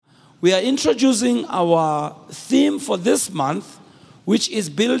We are introducing our theme for this month, which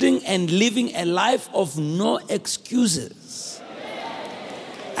is building and living a life of no excuses.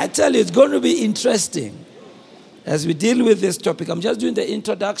 I tell you, it's going to be interesting as we deal with this topic. I'm just doing the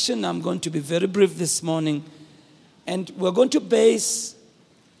introduction. I'm going to be very brief this morning. And we're going to base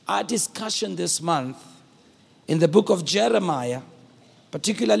our discussion this month in the book of Jeremiah,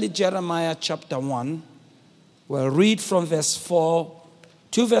 particularly Jeremiah chapter 1. We'll read from verse 4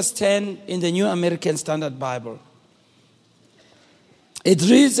 to verse 10 in the New American Standard Bible. It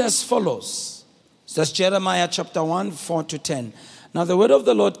reads as follows. That's Jeremiah chapter 1, 4 to 10. Now the word of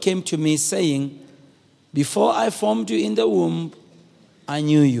the Lord came to me saying, before I formed you in the womb, I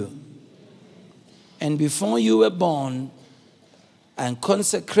knew you. And before you were born and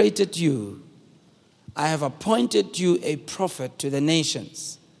consecrated you, I have appointed you a prophet to the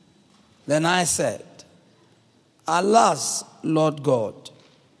nations. Then I said, alas, Lord God,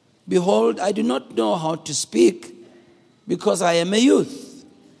 behold, I do not know how to speak because I am a youth.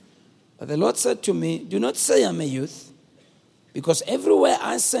 But the Lord said to me, do not say I'm a youth, because everywhere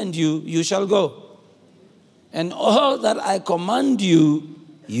I send you, you shall go. And all that I command you,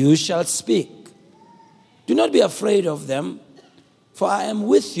 you shall speak. Do not be afraid of them, for I am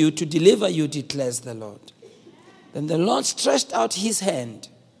with you to deliver you, declares the Lord. Then the Lord stretched out his hand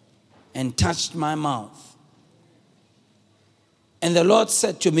and touched my mouth. And the Lord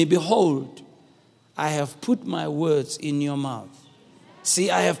said to me, behold, I have put my words in your mouth.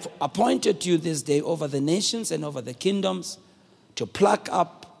 See, I have appointed you this day over the nations and over the kingdoms, to pluck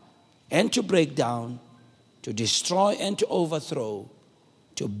up and to break down, to destroy and to overthrow,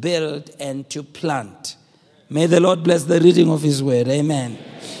 to build and to plant. May the Lord bless the reading of his word. Amen.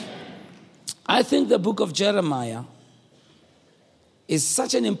 I think the book of Jeremiah is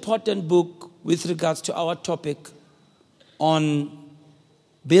such an important book with regards to our topic on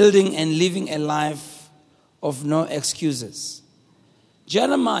building and living a life of no excuses.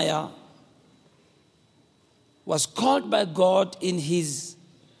 Jeremiah was called by God in his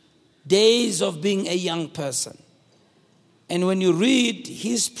days of being a young person. And when you read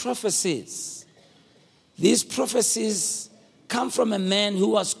his prophecies, these prophecies come from a man who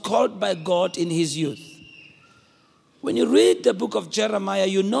was called by God in his youth. When you read the book of Jeremiah,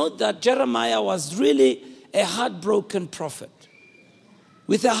 you know that Jeremiah was really a heartbroken prophet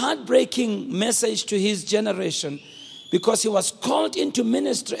with a heartbreaking message to his generation, because he was called into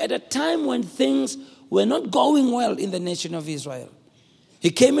ministry at a time when things were not going well in the nation of Israel.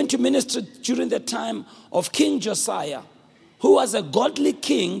 He came into ministry during the time of King Josiah, who was a godly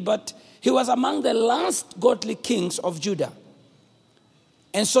king, but he was among the last godly kings of Judah.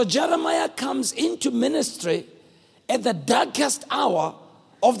 And so Jeremiah comes into ministry at the darkest hour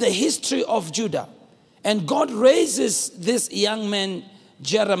of the history of Judah. And God raises this young man,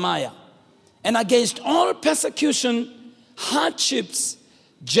 Jeremiah. And against all persecution, hardships,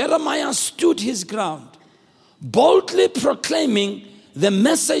 Jeremiah stood his ground, boldly proclaiming the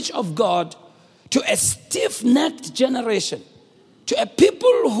message of God to a stiff-necked generation, to a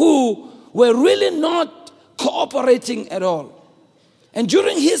people who were really not cooperating at all. And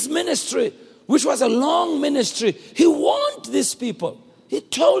during his ministry, which was a long ministry, he warned these people. He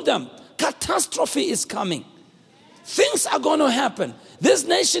told them, catastrophe is coming. Things are going to happen. This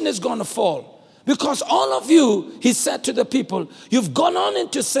nation is going to fall. Because all of you, he said to the people, you've gone on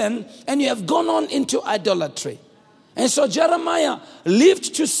into sin and you have gone on into idolatry. And so Jeremiah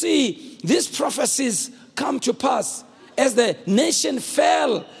lived to see these prophecies come to pass as the nation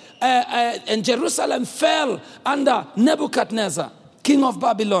fell and Jerusalem fell under Nebuchadnezzar, king of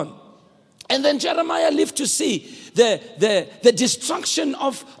Babylon. And then Jeremiah lived to see the destruction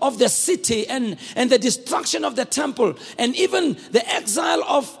of the city and the destruction of the temple, and even the exile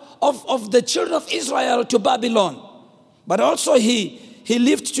of the children of Israel to Babylon. But also he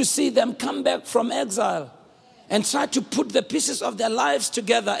lived to see them come back from exile and try to put the pieces of their lives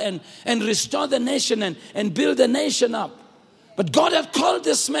together and restore the nation and build the nation up. But God had called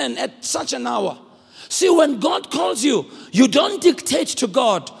this man at such an hour. See, when God calls you, you don't dictate to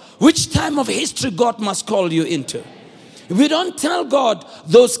God which time of history God must call you into. We don't tell God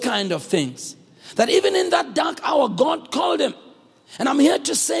those kind of things. That even in that dark hour, God called him. And I'm here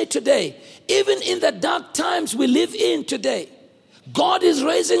to say today, even in the dark times we live in today, God is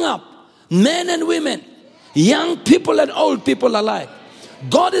raising up men and women, young people and old people alike.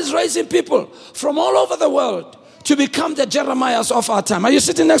 God is raising people from all over the world to become the Jeremiahs of our time. Are you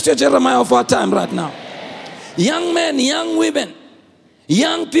sitting next to a Jeremiah of our time right now? Young men, young women,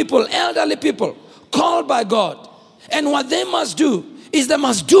 young people, elderly people, called by God. And what they must do is they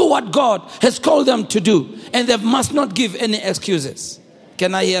must do what God has called them to do. And they must not give any excuses.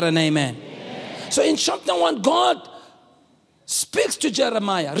 Can I hear an amen? So in chapter 1, God speaks to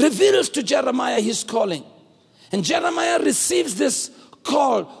Jeremiah, reveals to Jeremiah his calling. And Jeremiah receives this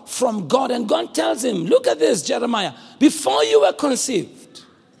call from God. And God tells him, look at this, Jeremiah. Before you were conceived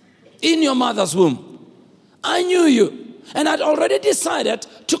in your mother's womb, I knew you. And I'd already decided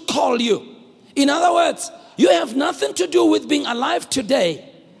to call you. In other words, you have nothing to do with being alive today.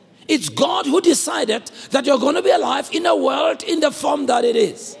 It's God who decided that you're going to be alive in a world in the form that it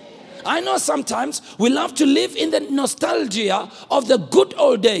is. I know sometimes we love to live in the nostalgia of the good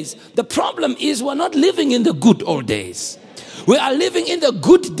old days. The problem is we're not living in the good old days. We are living in the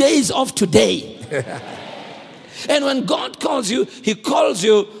good days of today. And when God calls you, He calls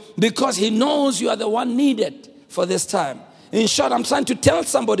you because He knows you are the one needed for this time. In short, I'm trying to tell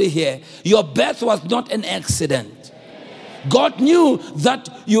somebody here, your birth was not an accident. God knew that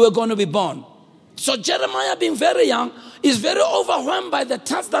you were going to be born. So Jeremiah, being very young, is very overwhelmed by the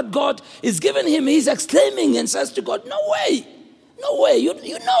task that God is giving him. He's exclaiming and says to God, no way. You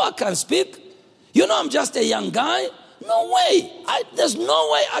know I can't speak. You know I'm just a young guy. No way. There's no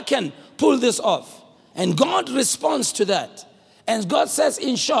way I can pull this off. And God responds to that. And God says,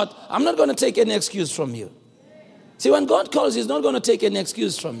 in short, I'm not going to take any excuse from you. See, when God calls, He's not going to take any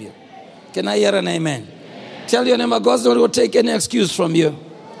excuse from you. Can I hear an amen? Tell your neighbor, God's not going to take any excuse from you.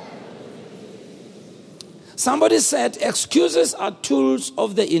 Somebody said, excuses are tools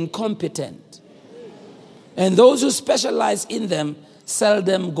of the incompetent. And those who specialize in them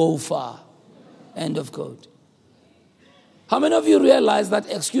seldom go far. End of quote. How many of you realize that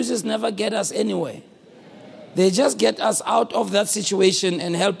excuses never get us anywhere? They just get us out of that situation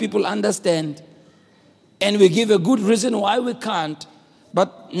and help people understand. And we give a good reason why we can't,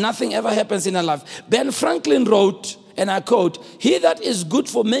 but nothing ever happens in our life. Ben Franklin wrote, and I quote, "He that is good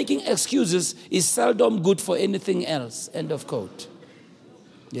for making excuses is seldom good for anything else." End of quote.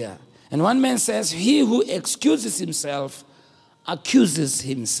 Yeah. And one man says, "He who excuses himself accuses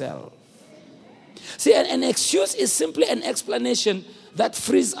himself." See, an excuse is simply an explanation that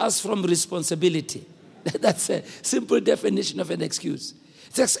frees us from responsibility. That's a simple definition of an excuse.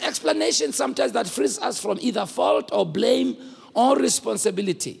 It's an explanation sometimes that frees us from either fault or blame or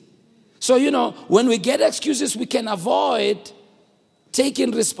responsibility. So, when we get excuses, we can avoid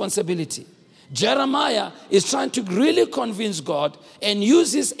taking responsibility. Jeremiah is trying to really convince God and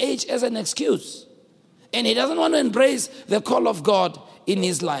use his age as an excuse. And he doesn't want to embrace the call of God in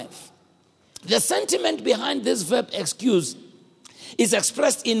his life. The sentiment behind this verb excuse is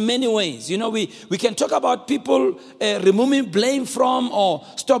expressed in many ways. We can talk about people removing blame from, or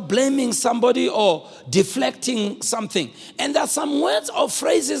stop blaming somebody, or deflecting something. And there are some words or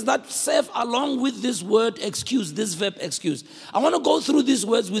phrases that serve along with this word excuse, this verb excuse. I want to go through these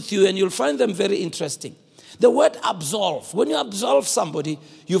words with you and you'll find them very interesting. The word absolve. When you absolve somebody,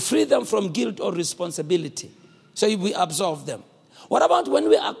 you free them from guilt or responsibility. So we absolve them. What about when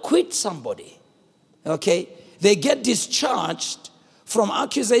we acquit somebody? Okay? They get discharged from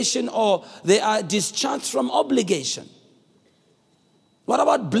accusation, or they are discharged from obligation. What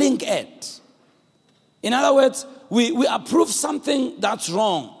about blink at? In other words, we approve something that's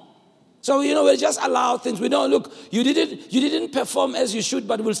wrong. So, we just allow things. We don't look, you didn't perform as you should,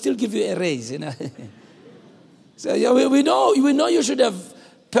 but we'll still give you a raise. So we know you should have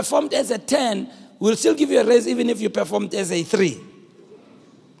performed as a 10. We'll still give you a raise even if you performed as a 3.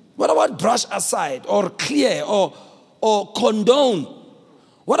 What about brush aside, or clear, or condone?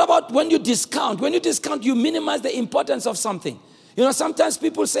 What about when you discount? When you discount, you minimize the importance of something. Sometimes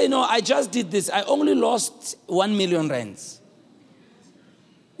people say, no, I just did this. I only lost 1 million rands.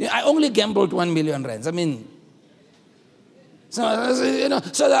 I only gambled 1 million rands. So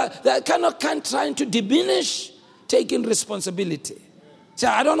that kind of trying to diminish taking responsibility. So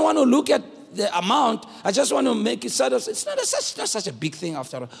I don't want to look at the amount. I just want to make it it's not such a big thing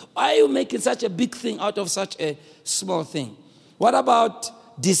after all. Why are you making such a big thing out of such a small thing? What about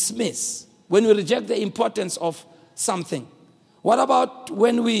dismiss? When we reject the importance of something. What about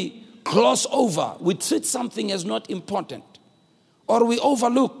when we gloss over? We treat something as not important. Or we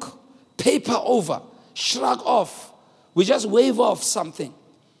overlook, paper over, shrug off. We just wave off something.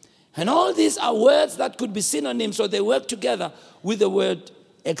 And all these are words that could be synonyms, so they work together with the word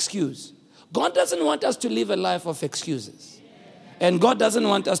excuse. God doesn't want us to live a life of excuses. And God doesn't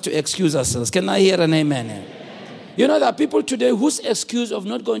want us to excuse ourselves. Can I hear an amen? There are people today whose excuse of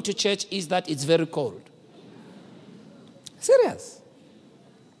not going to church is that it's very cold. Serious.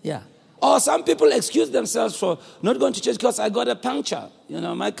 Yeah. Or some people excuse themselves for not going to church because I got a puncture.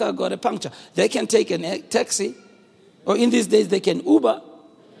 My car got a puncture. They can take a taxi. Or in these days, they can Uber.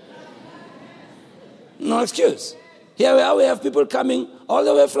 No excuse. Here we are, we have people coming all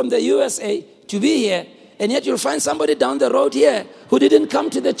the way from the USA to be here, and yet you'll find somebody down the road here who didn't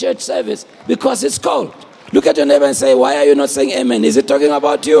come to the church service because it's cold. Look at your neighbor and say, why are you not saying amen? Is it talking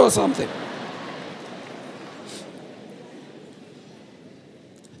about you or something?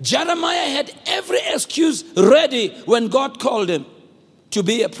 Jeremiah had every excuse ready when God called him to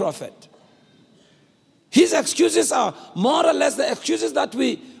be a prophet. His excuses are more or less the excuses that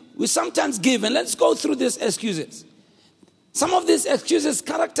we sometimes give. And let's go through these excuses. Some of these excuses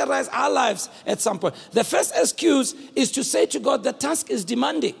characterize our lives at some point. The first excuse is to say to God, the task is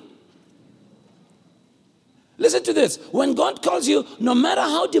demanding. Listen to this. When God calls you, no matter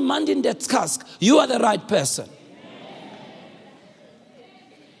how demanding the task, you are the right person.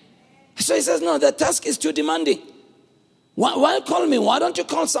 So he says, no, the task is too demanding. Why call me? Why don't you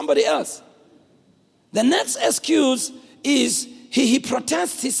call somebody else? The next excuse is he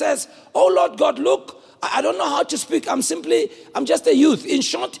protests. He says, oh Lord God, look, I don't know how to speak. I'm just a youth. In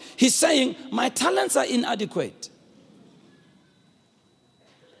short, he's saying, my talents are inadequate.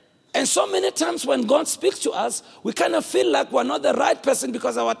 And so many times when God speaks to us, we kind of feel like we're not the right person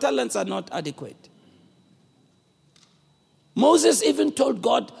because our talents are not adequate. Moses even told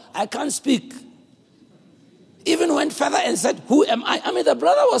God, I can't speak. Even went further and said, who am I? I mean, the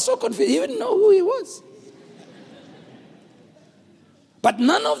brother was so confused. He didn't know who he was. But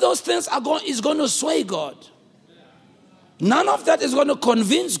none of those things is going to sway God. None of that is going to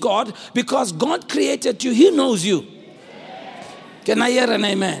convince God because God created you. He knows you. Can I hear an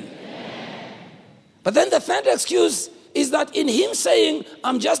amen? But then the third excuse is that in him saying,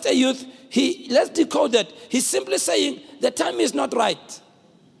 I'm just a youth, let's decode that. He's simply saying, the time is not right.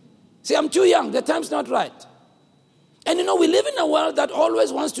 See, I'm too young. The time's not right. And we live in a world that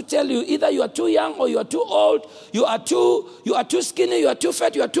always wants to tell you either you are too young or you are too old, you are too skinny, you are too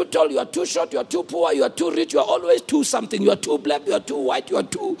fat, you are too tall, you are too short, you are too poor, you are too rich, you are always too something. You are too black, you are too white, you are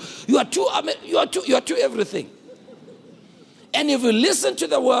too everything. And if you listen to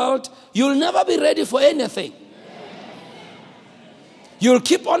the world, you'll never be ready for anything. You'll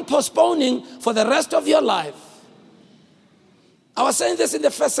keep on postponing for the rest of your life. I was saying this in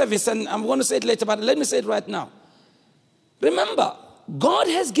the first service, and I'm going to say it later, but let me say it right now. Remember, God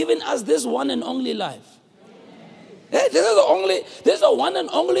has given us this one and only life. This is the one and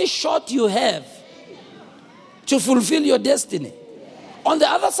only shot you have to fulfill your destiny. On the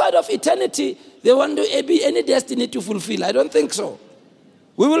other side of eternity, there won't be any destiny to fulfill. I don't think so.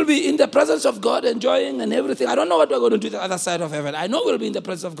 We will be in the presence of God, enjoying and everything. I don't know what we're going to do the other side of heaven. I know we'll be in the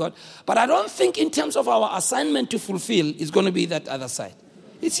presence of God, but I don't think in terms of our assignment to fulfill is going to be that other side.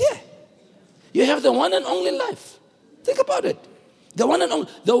 It's here. You have the one and only life. Think about it. The one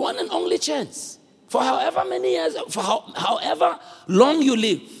and only chance. For however many years, for however long you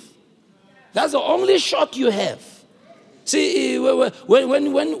live. That's the only shot you have. See, when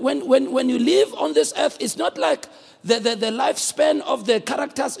you live on this earth, it's not like the lifespan of the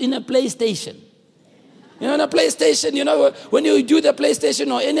characters in a PlayStation. In a PlayStation, when you do the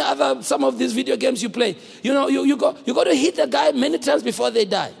PlayStation or any other, some of these video games you play, you got to hit the guy many times before they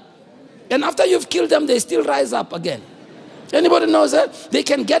die. And after you've killed them, they still rise up again. Anybody knows that? They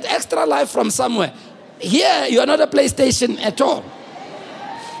can get extra life from somewhere. Here, you are not a PlayStation at all.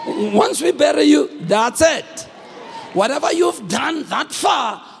 Once we bury you, that's it. Whatever you've done that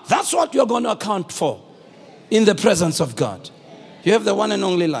far, that's what you're going to account for in the presence of God. You have the one and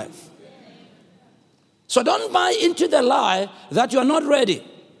only life. So don't buy into the lie that you're not ready.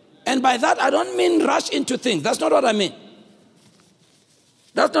 And by that, I don't mean rush into things. That's not what I mean.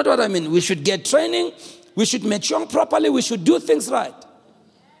 That's not what I mean. We should get training. We should mature properly. We should do things right.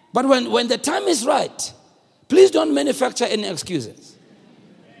 But when the time is right, please don't manufacture any excuses.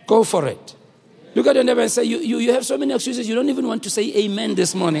 Go for it. Look at your neighbor and say, you have so many excuses, you don't even want to say amen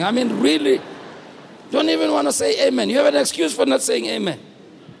this morning. I mean, really, don't even want to say amen. You have an excuse for not saying amen.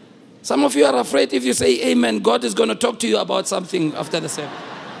 Some of you are afraid if you say amen, God is going to talk to you about something after the service.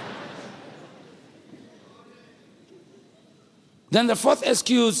 Then the fourth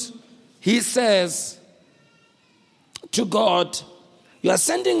excuse, he says to God, you are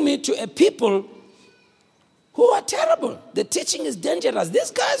sending me to a people who are terrible. The teaching is dangerous.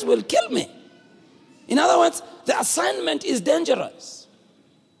 These guys will kill me. In other words, the assignment is dangerous.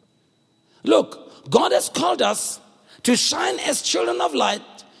 Look, God has called us to shine as children of light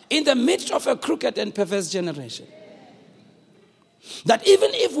in the midst of a crooked and perverse generation. That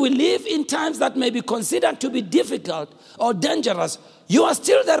even if we live in times that may be considered to be difficult or dangerous, you are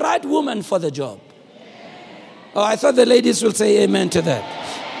still the right woman for the job. Oh, I thought the ladies will say amen to that.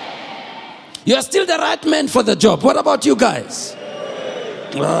 You are still the right man for the job. What about you guys?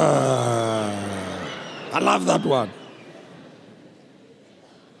 I love that one.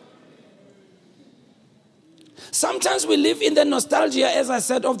 Sometimes we live in the nostalgia, as I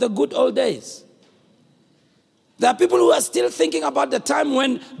said, of the good old days. There are people who are still thinking about the time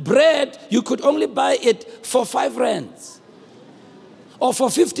when bread, you could only buy it for 5 rands or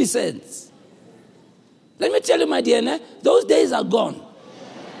for 50 cents. Let me tell you, my dear, those days are gone.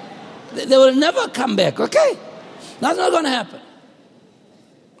 They will never come back, okay? That's not going to happen.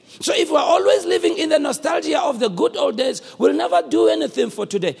 So if we're always living in the nostalgia of the good old days, we'll never do anything for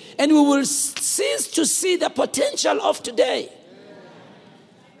today. And we will cease to see the potential of today.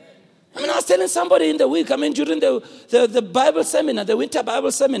 I was telling somebody in the week, during the Bible seminar, the winter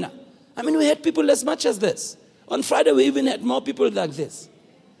Bible seminar, we had people as much as this. On Friday, we even had more people like this.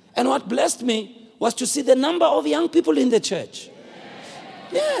 And what blessed me was to see the number of young people in the church.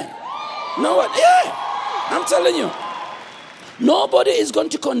 Yeah. I'm telling you. Nobody is going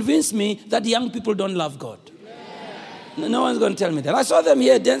to convince me that young people don't love God. No one's going to tell me that. I saw them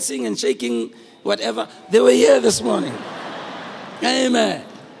here dancing and shaking, whatever. They were here this morning. Amen.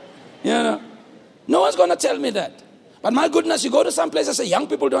 No one's going to tell me that. But my goodness, you go to some place and say, young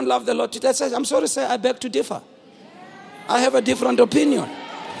people don't love the Lord. That says, I'm sorry to say, I beg to differ. I have a different opinion.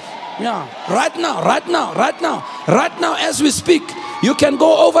 Yeah. Right now, as we speak, you can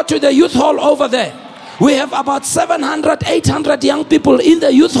go over to the youth hall over there. We have about 700, 800 young people in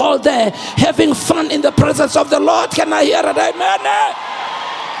the youth hall there having fun in the presence of the Lord. Can I hear it? Amen?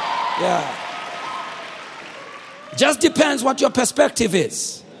 Yeah. Just depends what your perspective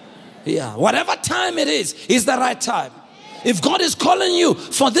is. Yeah. Whatever time it is the right time. If God is calling you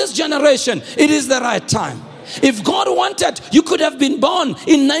for this generation, it is the right time. If God wanted, you could have been born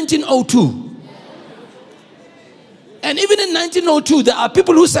in 1902. And even in 1902, there are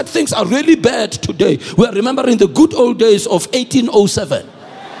people who said things are really bad today. We are remembering the good old days of 1807.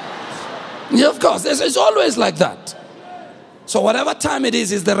 Yeah, of course, it's always like that. So whatever time it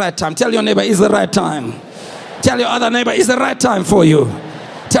is the right time. Tell your neighbor, it's the right time. Tell your other neighbor, it's the right time for you.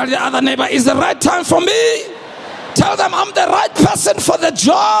 Tell your other neighbor, it's the right time for me. Tell them I'm the right person for the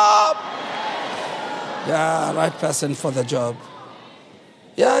job. Yeah, right person for the job.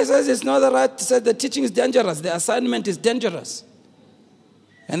 Yeah, he says it's not the right. He said the teaching is dangerous. The assignment is dangerous.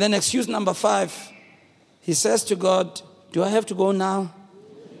 And then excuse number 5. He says to God, do I have to go now?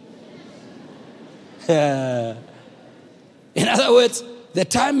 In other words, the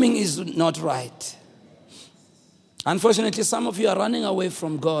timing is not right. Unfortunately, some of you are running away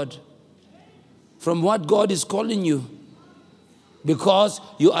from God, from what God is calling you, because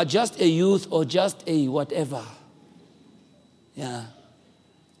you are just a youth or just a whatever. Yeah.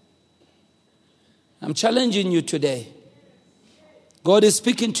 I'm challenging you today. God is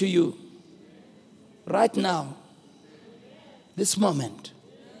speaking to you right now, this moment,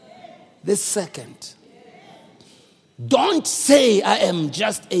 this second. Don't say I am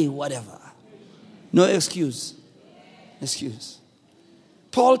just a whatever. No excuse.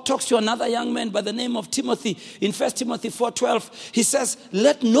 Paul talks to another young man by the name of Timothy in 1 Timothy 4:12. He says,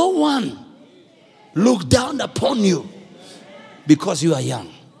 let no one look down upon you because you are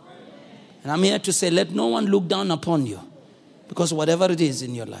young. And I'm here to say, let no one look down upon you. Because whatever it is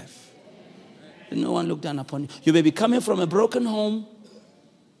in your life, let no one look down upon you. You may be coming from a broken home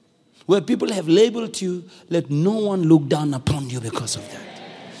where people have labeled you. Let no one look down upon you because of that.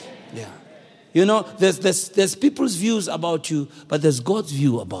 Yeah. There's people's views about you, but there's God's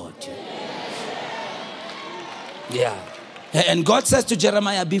view about you. Yeah. And God says to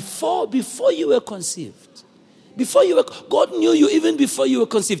Jeremiah, before you were conceived, God knew you even before you were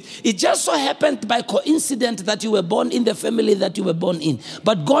conceived. It just so happened by coincidence that you were born in the family that you were born in.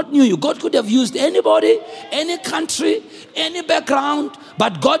 But God knew you. God could have used anybody, any country, any background.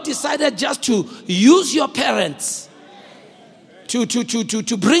 But God decided just to use your parents to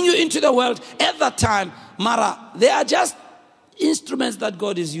bring you into the world at that time. Mara, they are just instruments that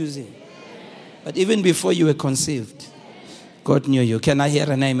God is using. But even before you were conceived, God knew you. Can I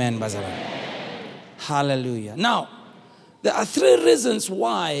hear an amen, Bazara? Hallelujah. Now, there are 3 reasons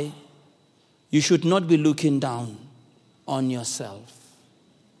why you should not be looking down on yourself.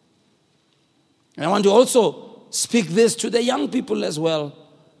 And I want to also speak this to the young people as well.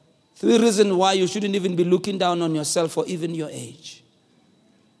 3 reasons why you shouldn't even be looking down on yourself or even your age.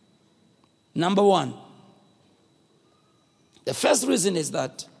 Number 1, the first reason is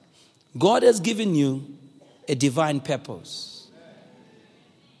that God has given you a divine purpose.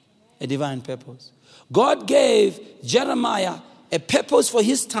 A divine purpose. God gave Jeremiah a purpose for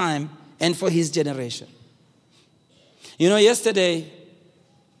his time and for his generation. Yesterday,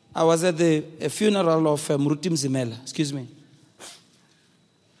 I was at a funeral of Mruti Mzimela. Excuse me.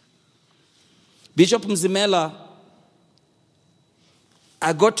 Bishop Mzimela,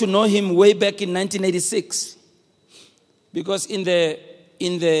 I got to know him way back in 1986 Because in the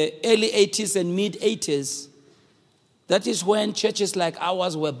early 80s and mid 80s, that is when churches like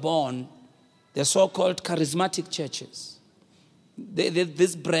ours were born, the so-called charismatic churches.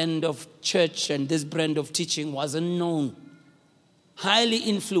 This brand of church and this brand of teaching wasn't known. Highly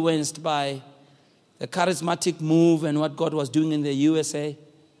influenced by the charismatic move and what God was doing in the USA.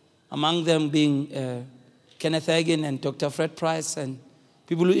 Among them being Kenneth Hagin and Dr. Fred Price and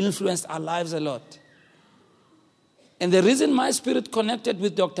people who influenced our lives a lot. And the reason my spirit connected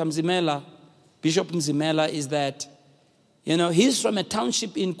with Dr. Mzimela, Bishop Mzimela, is that, he's from a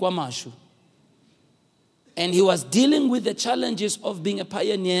township in KwaMashu. And he was dealing with the challenges of being a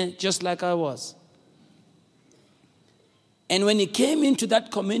pioneer just like I was. And when he came into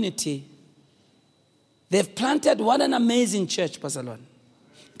that community, they've planted what an amazing church, Pastor Lon.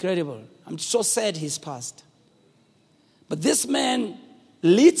 Incredible. I'm so sad he's passed. But this man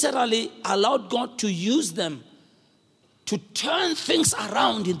literally allowed God to use them to turn things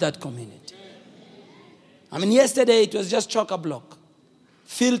around in that community. Yesterday it was just chock-a-block.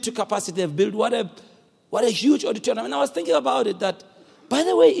 Filled to capacity. They've built what a huge auditorium. I was thinking about it that, by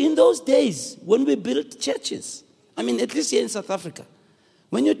the way, in those days when we built churches, at least here in South Africa,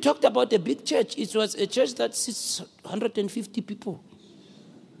 when you talked about a big church, it was a church that sits 150 people.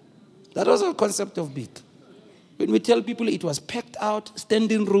 That was our concept of big. When we tell people it was packed out,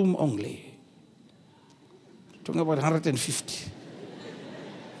 standing room only. Talking about 150.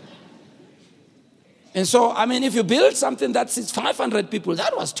 And so, if you build something that sits 500 people,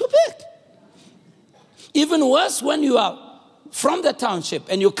 that was too big. Even worse when you are from the township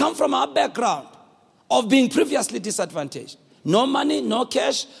and you come from our background of being previously disadvantaged. No money, no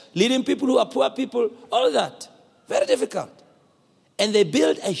cash, leading people who are poor people, all that. Very difficult. And they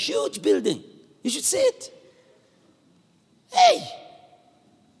built a huge building. You should see it. Hey,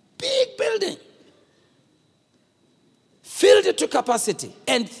 big building. Filled it to capacity.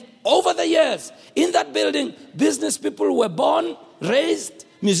 And over the years, in that building, business people were born, raised,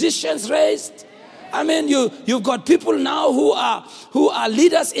 musicians raised. You've got people now who are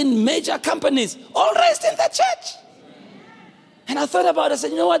leaders in major companies, all raised in that church. And I thought about it, I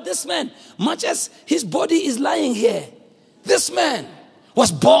said, you know what, this man, much as his body is lying here, this man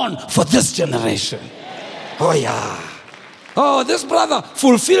was born for this generation. Oh yeah. Oh, this brother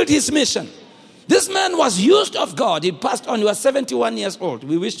fulfilled his mission. This man was used of God. He passed on, he was 71 years old.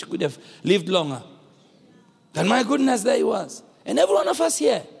 We wish he could have lived longer. And my goodness, there he was. And every one of us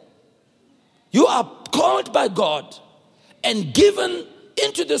here, you are called by God and given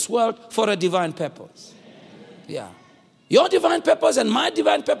into this world for a divine purpose. Yeah. Your divine purpose and my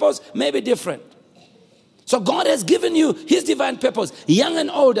divine purpose may be different. So God has given you his divine purpose, young and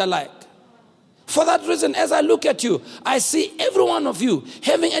old alike. For that reason, as I look at you, I see every one of you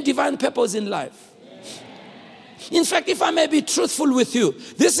having a divine purpose in life. In fact, if I may be truthful with you,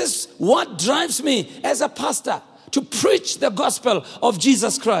 this is what drives me as a pastor to preach the gospel of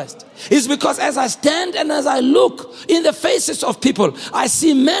Jesus Christ. Is because as I stand and as I look in the faces of people, I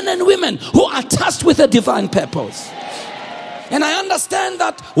see men and women who are tasked with a divine purpose. And I understand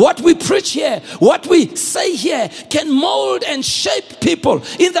that what we preach here, what we say here, can mold and shape people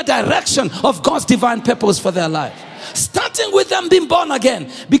in the direction of God's divine purpose for their life. Starting with them being born again,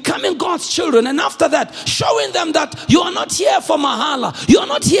 becoming God's children, and after that, showing them that you are not here for mahala, you are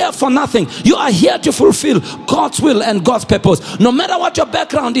not here for nothing. You are here to fulfill God's will and God's purpose. No matter what your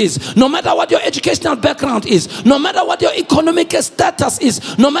background is, no matter what your educational background is, no matter what your economic status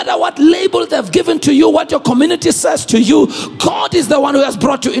is, no matter what label they've given to you, what your community says to you, God is the one who has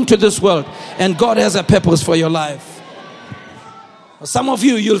brought you into this world, and God has a purpose for your life. Some of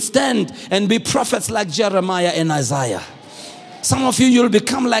you, you'll stand and be prophets like Jeremiah and Isaiah. Some of you, you'll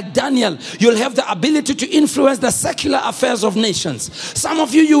become like Daniel. You'll have the ability to influence the secular affairs of nations. Some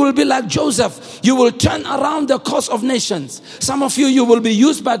of you, you will be like Joseph. You will turn around the course of nations. Some of you, you will be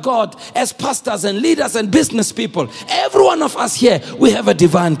used by God as pastors and leaders and business people. Every one of us here, we have a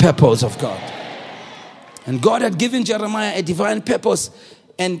divine purpose of God. And God had given Jeremiah a divine purpose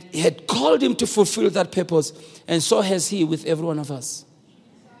and had called him to fulfill that purpose. And so has he with every one of us.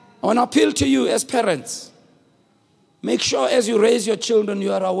 I want to appeal to you as parents. Make sure as you raise your children,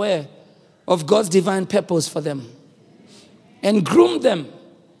 you are aware of God's divine purpose for them. And groom them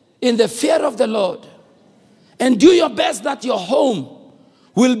in the fear of the Lord. And do your best that your home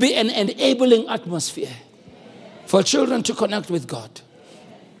will be an enabling atmosphere for children to connect with God.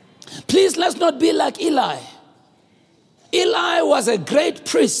 Please, let's not be like Eli. Eli was a great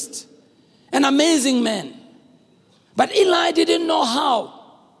priest, an amazing man. But Eli didn't know how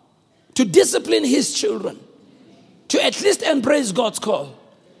to discipline his children, to at least embrace God's call.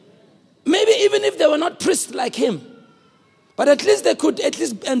 Maybe even if they were not priests like him, But at least they could at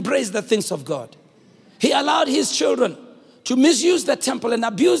least embrace the things of God. He allowed his children to misuse the temple and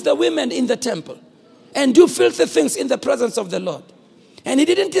abuse the women in the temple and do filthy things in the presence of the Lord. And he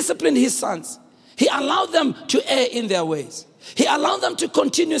didn't discipline his sons. He allowed them to err in their ways. He allowed them to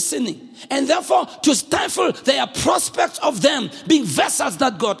continue sinning and therefore to stifle their prospects of them being vessels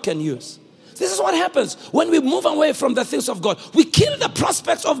that God can use. This is what happens when we move away from the things of God. We kill the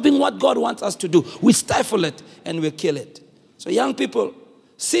prospects of being what God wants us to do. We stifle it and we kill it. So young people,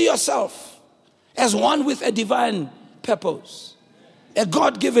 see yourself as one with a divine purpose, a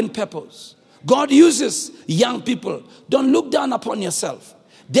God-given purpose. God uses young people. Don't look down upon yourself.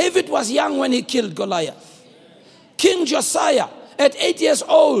 David was young when he killed Goliath. King Josiah, at 8 years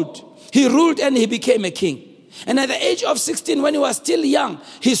old, he ruled and he became a king. And at the age of 16, when he was still young,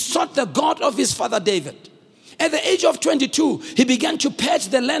 he sought the God of his father David. At the age of 22, he began to purge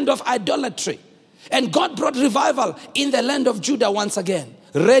the land of idolatry. And God brought revival in the land of Judah once again.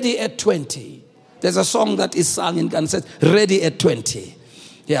 Ready at 20. There's a song that is sung in Ghana, says, ready at 20.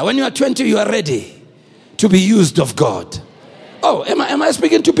 Yeah, when you are 20, you are ready to be used of God. Oh, am I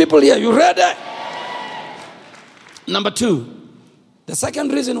speaking to people here? You ready? Number 2. The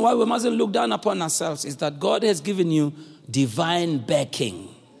second reason why we mustn't look down upon ourselves is that God has given you divine backing.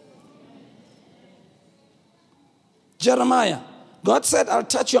 Jeremiah, God said, I'll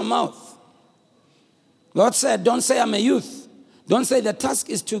touch your mouth. God said, don't say I'm a youth. Don't say the task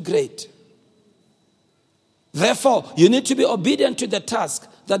is too great. Therefore, you need to be obedient to the task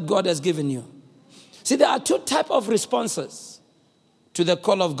that God has given you. See, there are 2 types of responses to the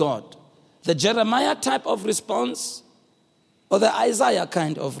call of God. The Jeremiah type of response or the Isaiah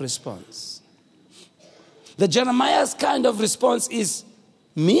kind of response. The Jeremiah's kind of response is,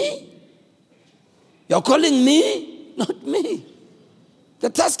 me? You're calling me? Not me. The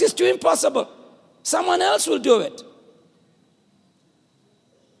task is too impossible. Someone else will do it.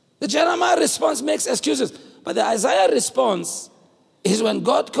 The Jeremiah response makes excuses. But the Isaiah response is when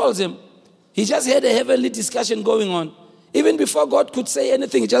God calls him, he just had a heavenly discussion going on. Even before God could say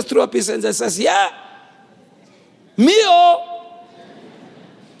anything, he just threw up his hands and says, yeah, me oh,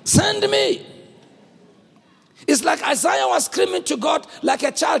 send me. It's like Isaiah was screaming to God like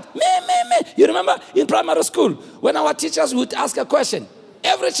a child, me. You remember in primary school, when our teachers would ask a question,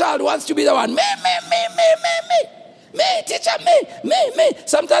 every child wants to be the one, me. Me, teacher, me.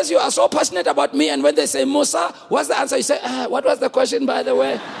 Sometimes you are so passionate about me, and when they say, Musa, what's the answer? You say, what was the question, by the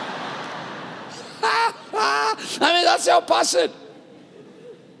way? I mean, that's your passion.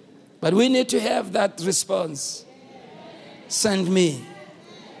 But we need to have that response. Send me.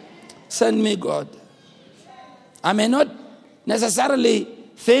 Send me, God. I may not necessarily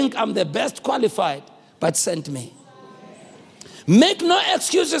think I'm the best qualified, but send me. Make no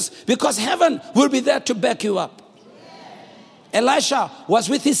excuses, because heaven will be there to back you up. Elisha was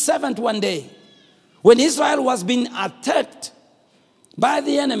with his servant one day when Israel was being attacked by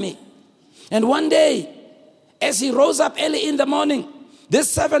the enemy. And one day, as he rose up early in the morning, this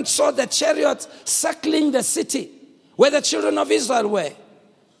servant saw the chariots circling the city where the children of Israel were.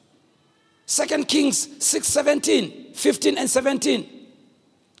 2 Kings 6:17, 15 and 17.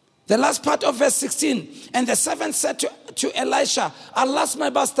 The last part of verse 16. And the servant said to Elisha, alas, my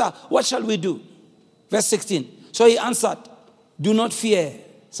master, what shall we do? Verse 16. So he answered, do not fear.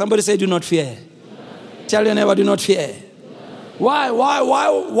 Somebody say, do not fear. Tell your neighbor, do not fear.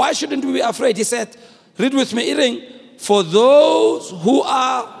 Why shouldn't we be afraid? He said, read with me, Iring. For those who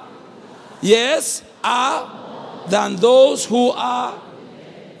are, yes, are than those who are.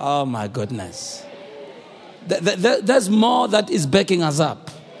 Oh my goodness. There's more that is backing us up.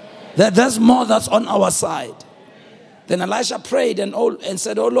 There's more that's on our side. Then Elisha prayed and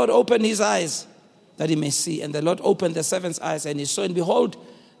said, oh Lord, open his eyes that he may see. And the Lord opened the servant's eyes, and he saw, and behold,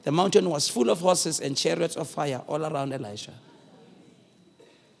 the mountain was full of horses and chariots of fire all around Elisha.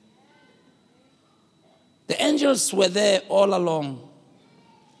 The angels were there all along.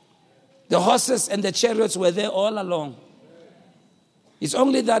 The horses and the chariots were there all along. It's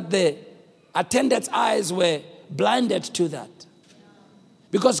only that the attendants' eyes were blinded to that.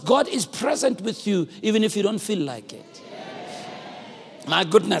 Because God is present with you even if you don't feel like it. My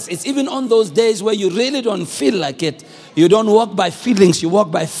goodness, it's even on those days where you really don't feel like it. You don't walk by feelings, you walk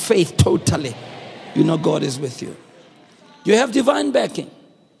by faith totally. You know God is with you. You have divine backing.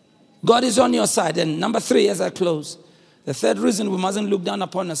 God is on your side. And number 3, as I close, the third reason we mustn't look down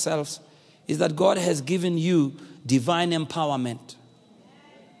upon ourselves is that God has given you divine empowerment.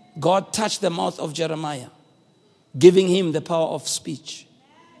 God touched the mouth of Jeremiah, giving him the power of speech.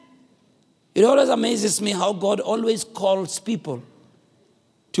 It always amazes me how God always calls people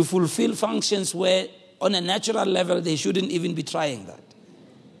to fulfill functions where on a natural level, they shouldn't even be trying that.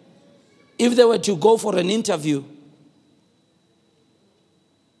 If they were to go for an interview,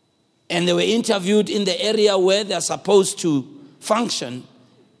 and they were interviewed in the area where they're supposed to function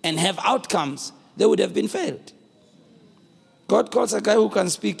and have outcomes, they would have been failed. God calls a guy who can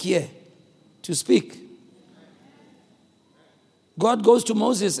speak here to speak. God goes to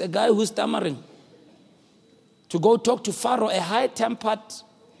Moses, a guy who's stammering, to go talk to Pharaoh, a high-tempered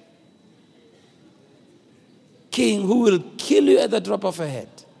king who will kill you at the drop of a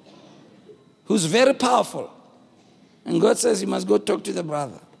hat, who's very powerful. And God says you must go talk to the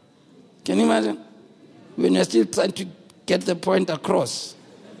brother. Can you imagine? When you're still trying to get the point across,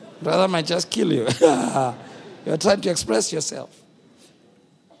 brother might just kill you. You're trying to express yourself.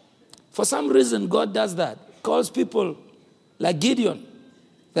 For some reason, God does that. Calls people like Gideon,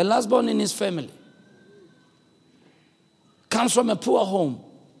 the last born in his family. Comes from a poor home.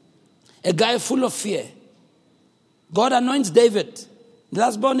 A guy full of fear. God anoints David,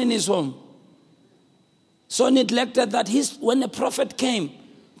 last born in his home. So neglected that when a prophet came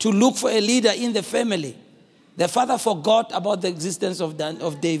to look for a leader in the family, the father forgot about the existence of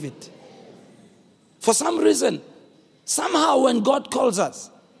David. For some reason, somehow when God calls us,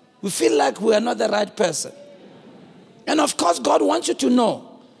 we feel like we are not the right person. And of course, God wants you to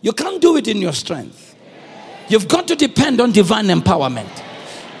know, you can't do it in your strength. You've got to depend on divine empowerment.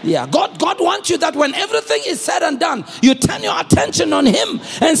 Yeah, God wants you that when everything is said and done, you turn your attention on Him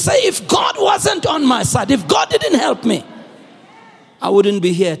and say, if God wasn't on my side, if God didn't help me, I wouldn't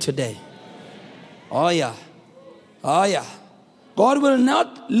be here today. Oh yeah. Oh yeah. God will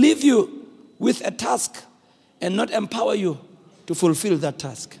not leave you with a task and not empower you to fulfill that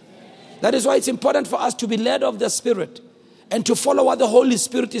task. That is why it's important for us to be led of the Spirit and to follow what the Holy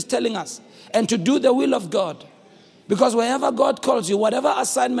Spirit is telling us and to do the will of God. Because wherever God calls you, whatever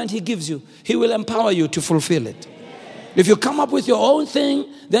assignment He gives you, He will empower you to fulfill it. If you come up with your own thing,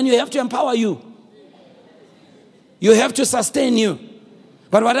 then you have to empower you. You have to sustain you.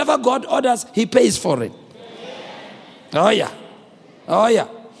 But whatever God orders, He pays for it. Oh yeah. Oh yeah.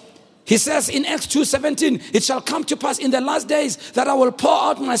 He says in Acts 2:17, it shall come to pass in the last days that I will pour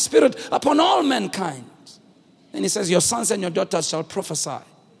out my Spirit upon all mankind. And He says, your sons and your daughters shall prophesy.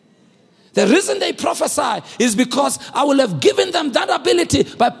 The reason they prophesy is because I will have given them that ability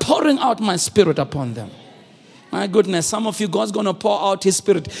by pouring out my Spirit upon them. My goodness, some of you, God's going to pour out His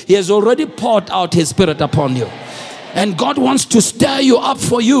Spirit. He has already poured out His Spirit upon you. And God wants to stir you up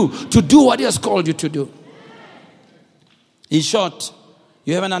for you to do what He has called you to do. In short,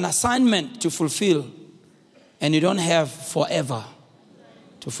 you have an assignment to fulfill and you don't have forever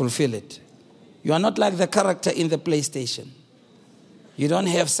to fulfill it. You are not like the character in the PlayStation. You don't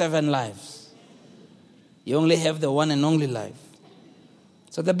have 7 lives. You only have the one and only life.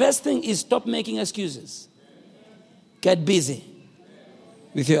 So the best thing is stop making excuses. Get busy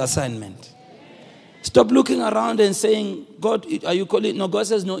with your assignment. Stop looking around and saying, God, are you calling? No, God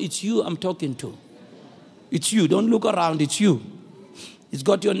says, no, it's you I'm talking to. It's you. Don't look around. It's you. It's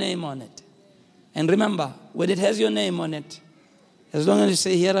got your name on it. And remember, when it has your name on it, as long as you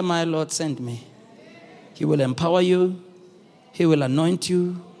say, here am I, Lord, send me. He will empower you. He will anoint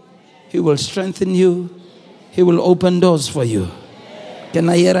you. He will strengthen you. He will open doors for you. Can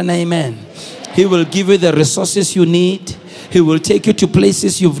I hear an amen? He will give you the resources you need. He will take you to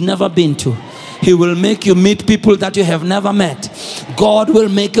places you've never been to. He will make you meet people that you have never met. God will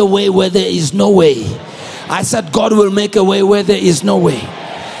make a way where there is no way. I said God will make a way where there is no way.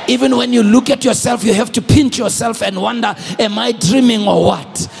 Even when you look at yourself, you have to pinch yourself and wonder, am I dreaming or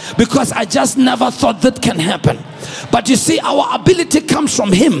what? Because I just never thought that can happen. But you see, our ability comes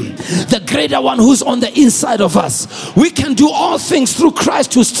from Him, the greater one who's on the inside of us. We can do all things through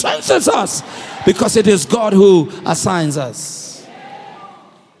Christ who strengthens us, because it is God who assigns us.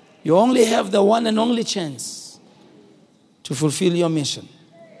 You only have the one and only chance to fulfill your mission.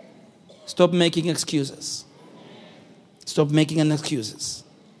 Stop making excuses. Stop making excuses.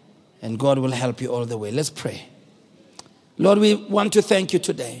 And God will help you all the way. Let's pray. Lord, we want to thank you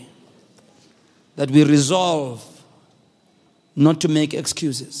today that we resolve not to make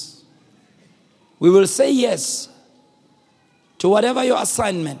excuses. We will say yes to whatever your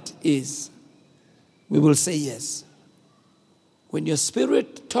assignment is. We will say yes. When your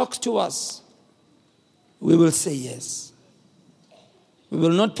Spirit talks to us, we will say yes. We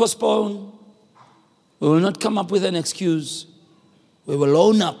will not postpone. We will not come up with an excuse. We will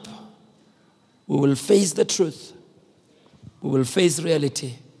own up. We will face the truth. We will face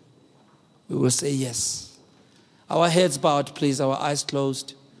reality. We will say yes. Our heads bowed, please. Our eyes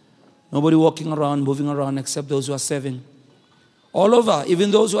closed. Nobody walking around, moving around, except those who are serving. All over,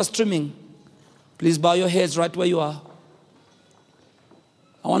 even those who are streaming. Please bow your heads right where you are.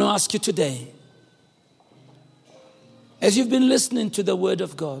 I want to ask you today, as you've been listening to the word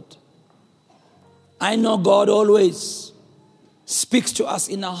of God, I know God always speaks to us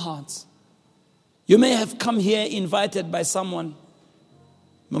in our hearts. You may have come here invited by someone.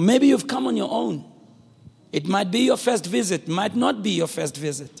 Maybe you've come on your own. It might be your first visit, might not be your first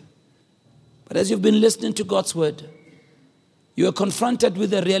visit. But as you've been listening to God's word, you are confronted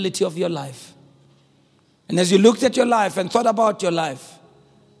with the reality of your life. And as you looked at your life and thought about your life,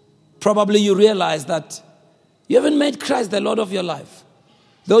 probably you realized that you haven't made Christ the Lord of your life.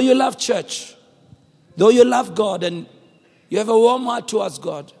 Though you love church, though you love God and you have a warm heart towards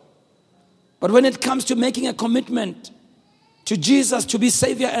God, but when it comes to making a commitment to Jesus to be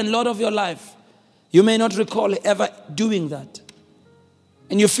Savior and Lord of your life, you may not recall ever doing that.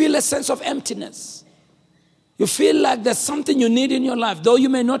 And you feel a sense of emptiness. You feel like there's something you need in your life, though you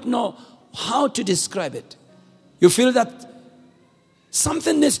may not know how to describe it. You feel that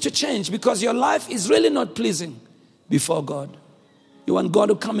something needs to change because your life is really not pleasing before God. You want God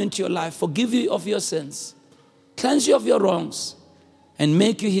to come into your life, forgive you of your sins, cleanse you of your wrongs, and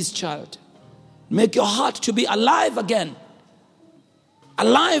make you His child. Make your heart to be alive again,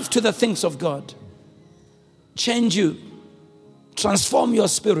 alive to the things of God. Change you, transform your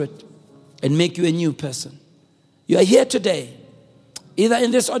spirit, and make you a new person. You are here today, either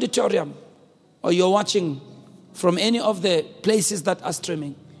in this auditorium or you're watching from any of the places that are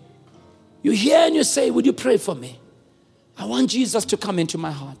streaming. You hear and you say, would you pray for me? I want Jesus to come into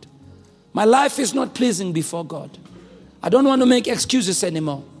my heart. My life is not pleasing before God. I don't want to make excuses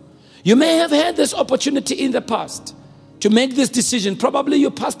anymore. You may have had this opportunity in the past to make this decision. Probably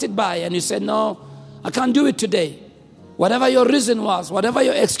you passed it by and you said, no, I can't do it today. Whatever your reason was, whatever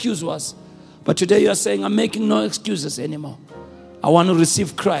your excuse was. But today you are saying, I'm making no excuses anymore. I want to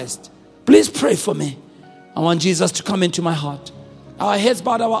receive Christ. Please pray for me. I want Jesus to come into my heart. Our heads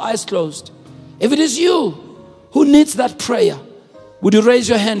bowed, our eyes closed. If it is you who needs that prayer, would you raise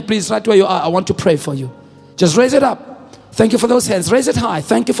your hand, please, right where you are? I want to pray for you. Just raise it up. Thank you for those hands. Raise it high.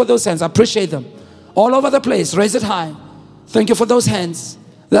 Thank you for those hands. I appreciate them. All over the place. Raise it high. Thank you for those hands.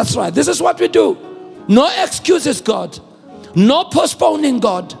 That's right. This is what we do. No excuses, God. No postponing,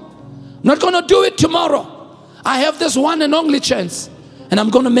 God. Not going to do it tomorrow. I have this one and only chance, and I'm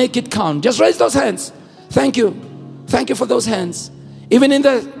going to make it count. Just raise those hands. Thank you. Thank you for those hands. Even in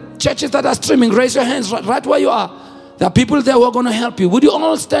the churches that are streaming, raise your hands right where you are. There are people there who are going to help you. Would you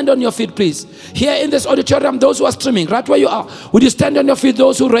all stand on your feet, please? Here in this auditorium, those who are streaming, right where you are, would you stand on your feet?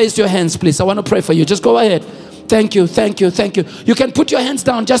 Those who raised your hands, please. I want to pray for you. Just go ahead. Thank you, thank you, thank you. You can put your hands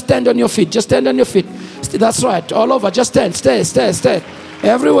down. Just stand on your feet. Just stand on your feet. That's right. All over. Just stand. Stay.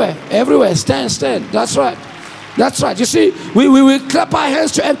 Everywhere. Stand. That's right. That's right. You see, we clap our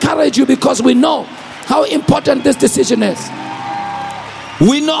hands to encourage you because we know how important this decision is.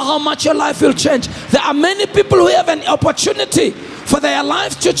 We know how much your life will change. There are many people who have an opportunity for their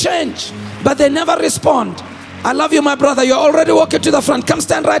lives to change, but they never respond. I love you, my brother. You're already walking to the front. Come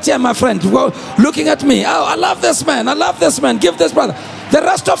stand right here, my friend. Looking at me. Oh, I love this man. Give this brother. The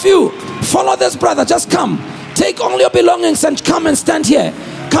rest of you, follow this brother. Just come. Take all your belongings and come and stand here.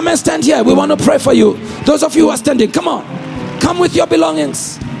 Come and stand here. We want to pray for you. Those of you who are standing, come on. Come with your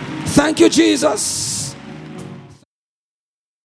belongings. Thank you, Jesus.